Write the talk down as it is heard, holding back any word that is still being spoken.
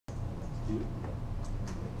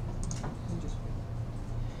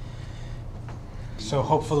So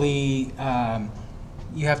hopefully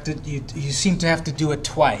you seem to have to do it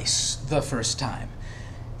twice the first time.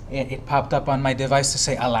 It popped up on my device to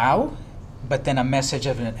say allow, but then a message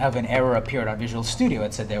of an error appeared on Visual Studio.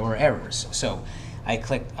 It said there were errors. So I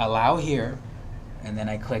clicked allow here, and then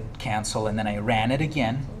I clicked cancel, and then I ran it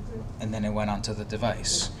again, and then it went onto the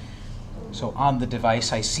device. So on the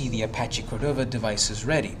device, I see the Apache Cordova device is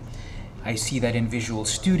ready. I see that in Visual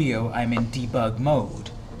Studio, I'm in debug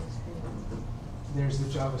mode. There's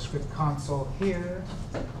the JavaScript console here.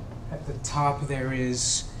 At the top, there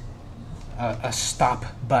is a stop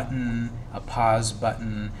button, a pause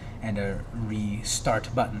button, and a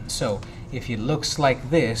restart button. So if it looks like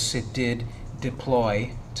this, it did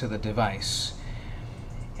deploy to the device.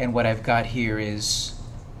 And what I've got here is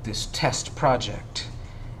this test project.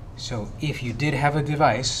 So if you did have a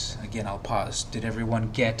device, again, I'll pause. Did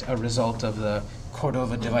everyone get a result of the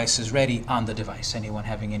Cordova devices ready on the device? Anyone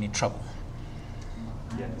having any trouble?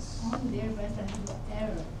 Yes. On there, but I have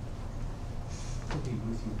error. Could be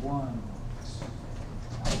with you one.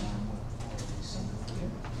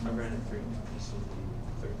 I ran it 3 times. This is the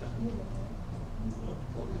 3rd time.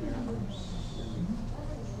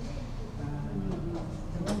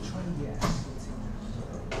 I'm going to try to guess. Let's see.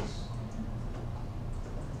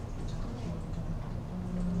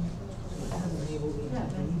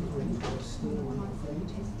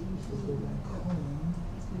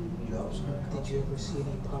 Did you ever see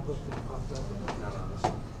any pop-up that popped up? Not on this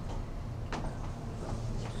one.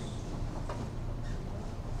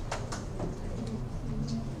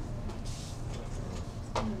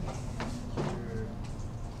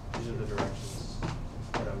 These are the directions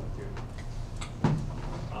that I went through.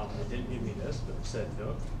 It didn't give me this, but it said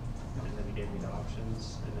Nook, and then it gave me the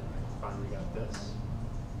options, and then I finally got this.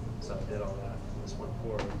 So I did all that, and this went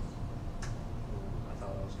forward. I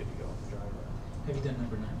thought I was good to go with the driver. Have you done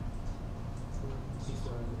number 9?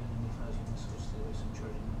 Before any files you can switch to some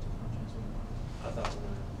charging to phone transfer. I thought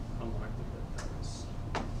when I unlocked it that was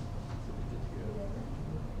good to go.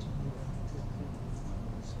 Do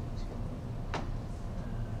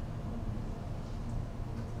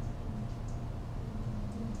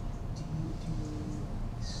you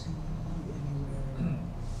see anywhere,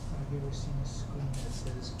 have you ever seen a screen that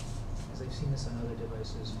says, as I've seen this on other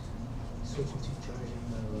devices, switching to charging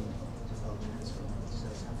to file transfer? Does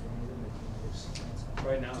that sound familiar? Like you might have seen that somewhere.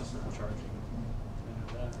 Right now it's not charging. I know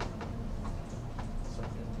that. So I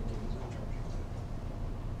didn't think it was not charging.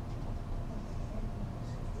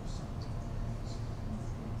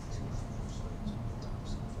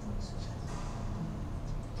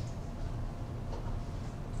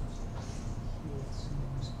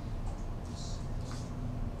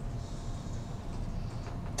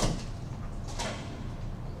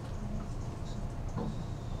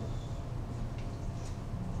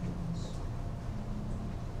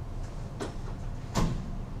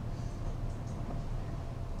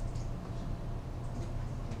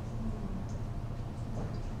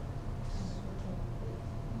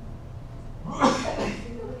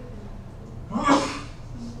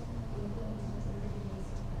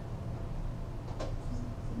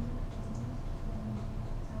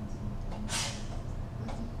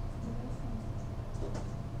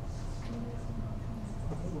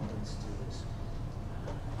 Let's do this.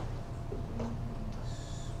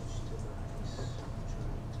 Switch device,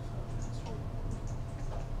 charging to file transfer.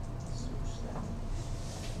 Switch that.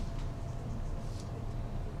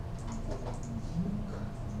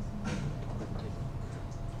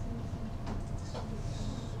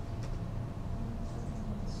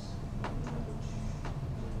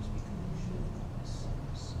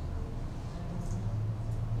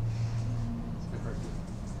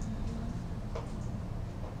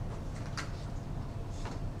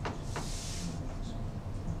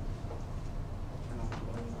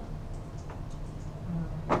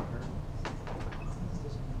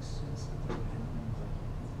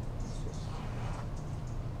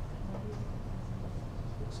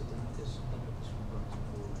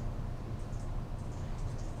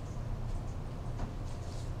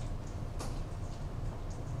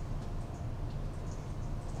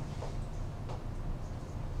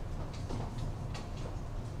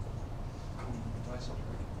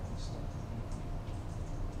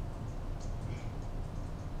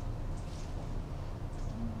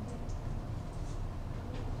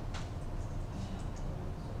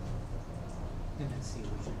 And that's the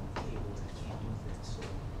original cable that came with it, so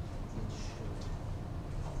it should.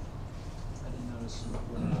 I didn't notice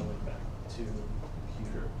when I went back to the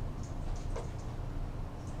computer.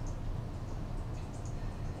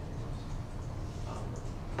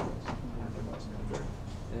 Device manager,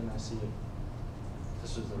 and I see it.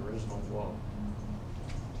 This is the original wall.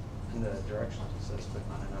 in the directions, it says click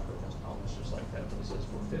on an number, it's almost just like that, but it says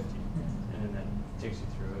 450. And then that takes you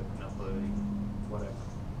through it and uploading whatever.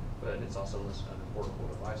 But it's also listed under portable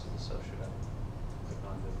devices, so should I click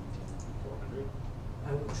on the 400?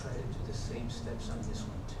 I will try to do the same steps on this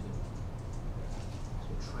one too.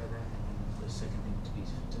 So try that, and then the second thing to be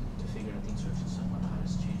to figure out the instruction somewhat how to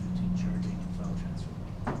change between charging and file transfer.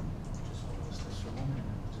 Just follow the steps for a moment and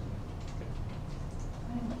then we'll do it.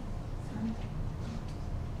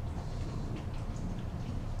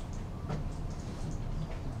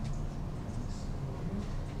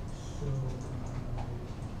 So,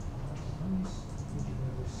 did you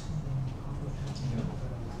ever see any pop-up happening that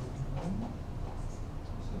allowed you?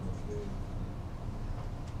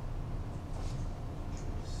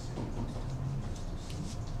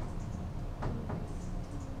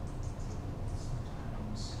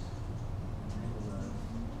 Sometimes in the middle of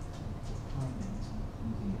deployment,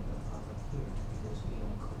 you can get a pop-up here because we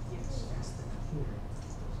don't click yes, ask the computer.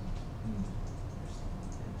 There's something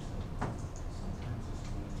there, so sometimes it's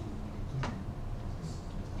we do it again.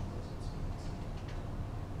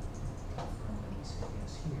 Confirm that we say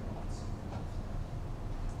yes here. Let's see what happens.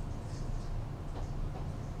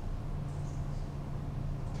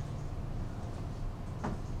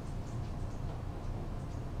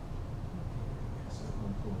 So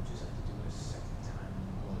we'll just have to do it a second time and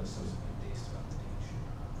then all the subsequent days throughout the day should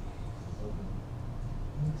be open.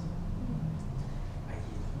 I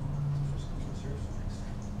gave the first come first serve, so next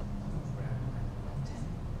time we'll grab it at about 10.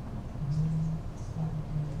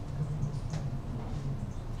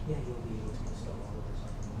 Yeah, you'll be able to install all of this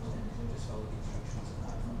on your own and just follow the instructions and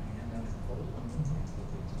not from my hand out in the folder. You'll be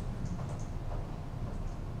able to do it.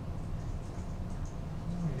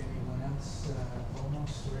 Alright, anyone else,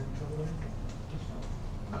 almost or in trouble there?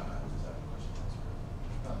 I just have a question. That's for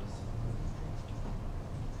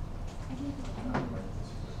I gave it I don't like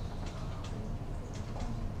this, but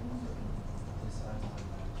this has to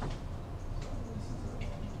match. So this is a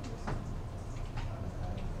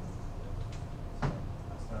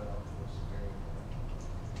I started off with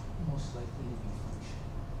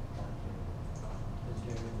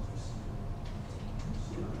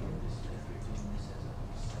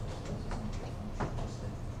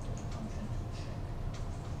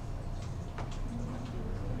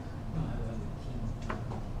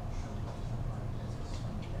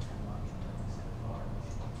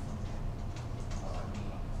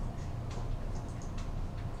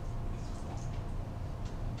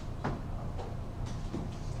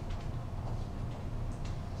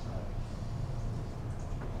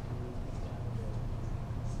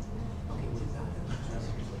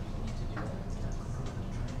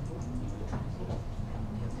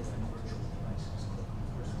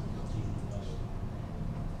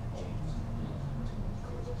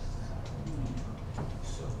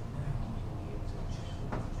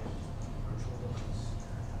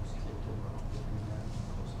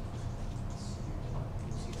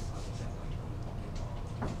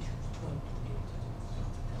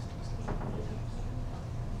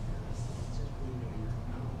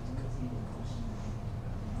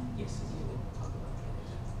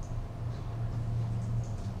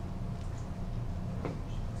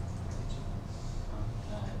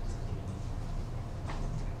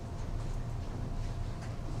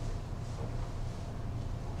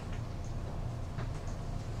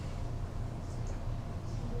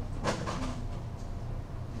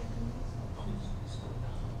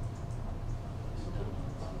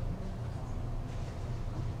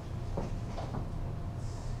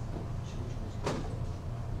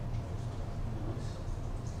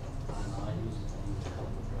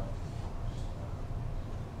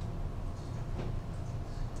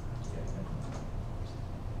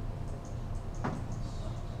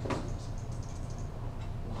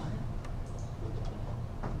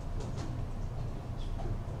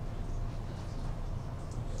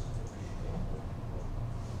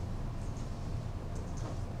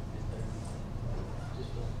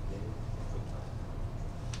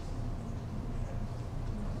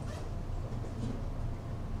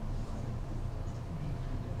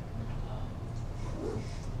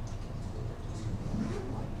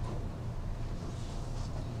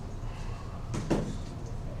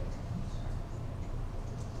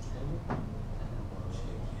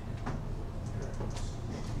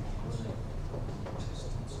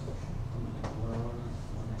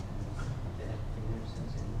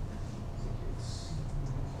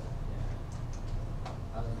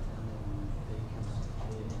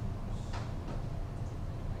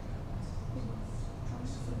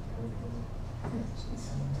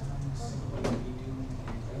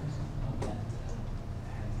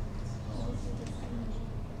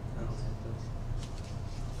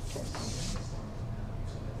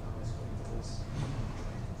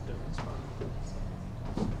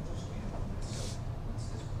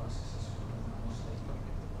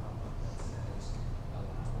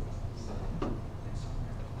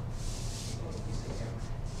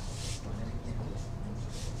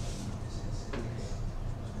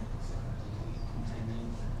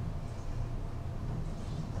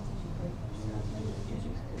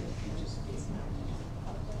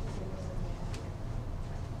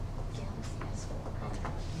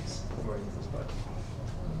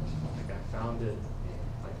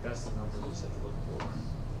device that you look for.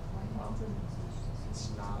 It's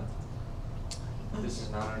not, this is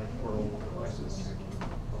not any portable devices.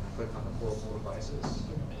 When I click on the portable devices,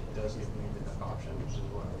 it does give me the option, which is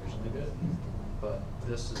what I originally did. But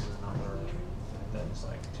this is another that is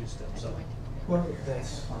like 2 steps up. Well,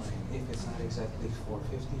 that's fine. If it's not exactly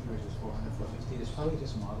 450 versus 400, 450, it's probably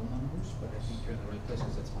just model numbers, but I think you're in the right place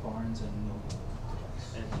because it's Barnes and Noble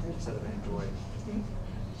device. And instead of Android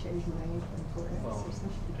Shows my importance or phone,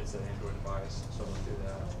 something. it's an Android device, so we'll do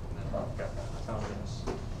that. And then I've got that, I found this.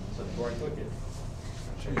 So before I click it,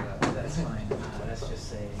 I'll show you that. That's fine. That's just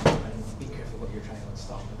saying, be careful what you're trying to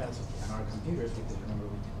install, but that's okay. On our computers, because remember,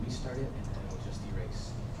 we can restart it and then it'll just erase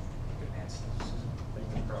your bad stuff.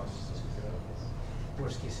 Fingers crossed, this will go.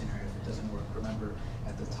 Worst case scenario, if it doesn't work, remember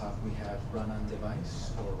at the top we have run on device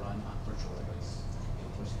or run on virtual device. In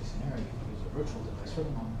worst case scenario, you can use a virtual device for the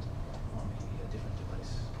moment, or maybe a different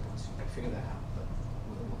device once you figure that out, but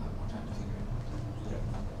we'll have more time to figure it out.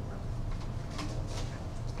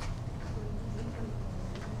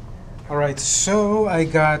 All right, so I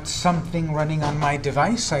got something running on my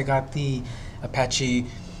device. I got the Apache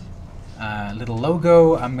little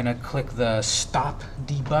logo. I'm gonna click the stop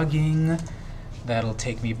debugging. That'll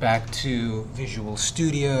take me back to Visual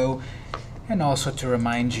Studio. And also to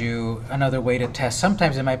remind you, another way to test,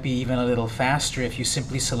 sometimes it might be even a little faster if you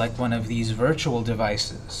simply select one of these virtual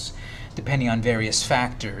devices. Depending on various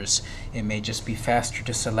factors, it may just be faster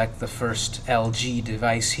to select the first LG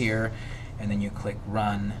device here, and then you click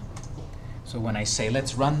Run. So when I say,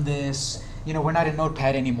 let's run this, you know, we're not in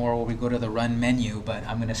Notepad anymore where we go to the Run menu, but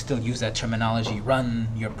I'm going to still use that terminology, run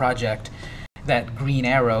your project. That green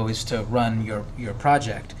arrow is to run your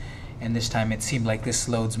project. And this time it seemed like this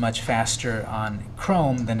loads much faster on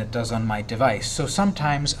Chrome than it does on my device. So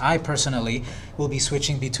sometimes I personally will be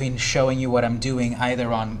switching between showing you what I'm doing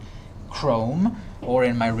either on Chrome or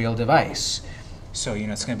in my real device. So, you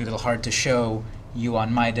know, it's going to be a little hard to show you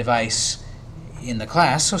on my device in the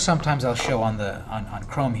class, so sometimes I'll show on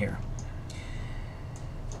Chrome here.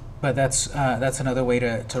 But that's another way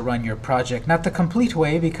to run your project. Not the complete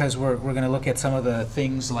way, because we're going to look at some of the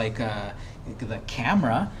things like the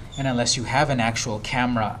camera, and unless you have an actual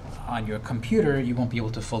camera on your computer, you won't be able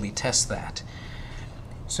to fully test that.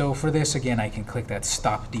 So for this, again, I can click that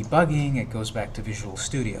Stop Debugging. It goes back to Visual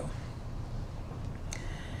Studio.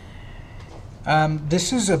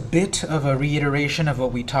 This is a bit of a reiteration of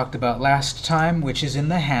what we talked about last time, which is in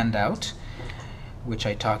the handout, which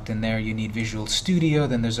I talked in there. You need Visual Studio,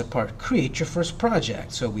 then there's a part, create your first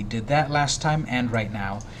project. So we did that last time, and right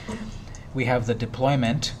now we have the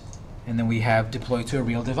deployment, and then we have deploy to a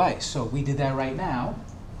real device. So we did that right now.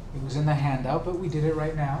 It was in the handout, but we did it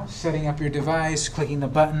right now. Setting up your device, clicking the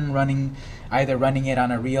button, either running it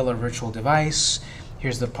on a real or virtual device.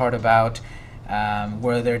 Here's the part about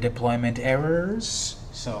were there deployment errors?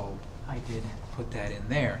 So I did put that in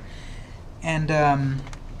there. And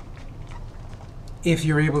if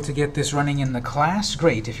you're able to get this running in the class,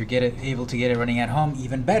 great. If you're able to get it running at home,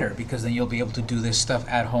 even better, because then you'll be able to do this stuff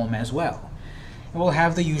at home as well. And we'll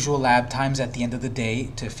have the usual lab times at the end of the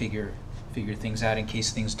day to figure things out in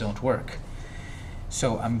case things don't work.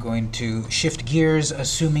 So I'm going to shift gears,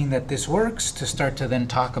 assuming that this works, to start to then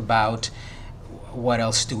talk about what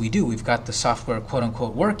else do we do. We've got the software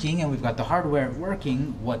quote-unquote working, and we've got the hardware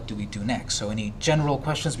working. What do we do next? So any general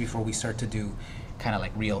questions before we start to do kind of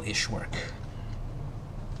like real-ish work?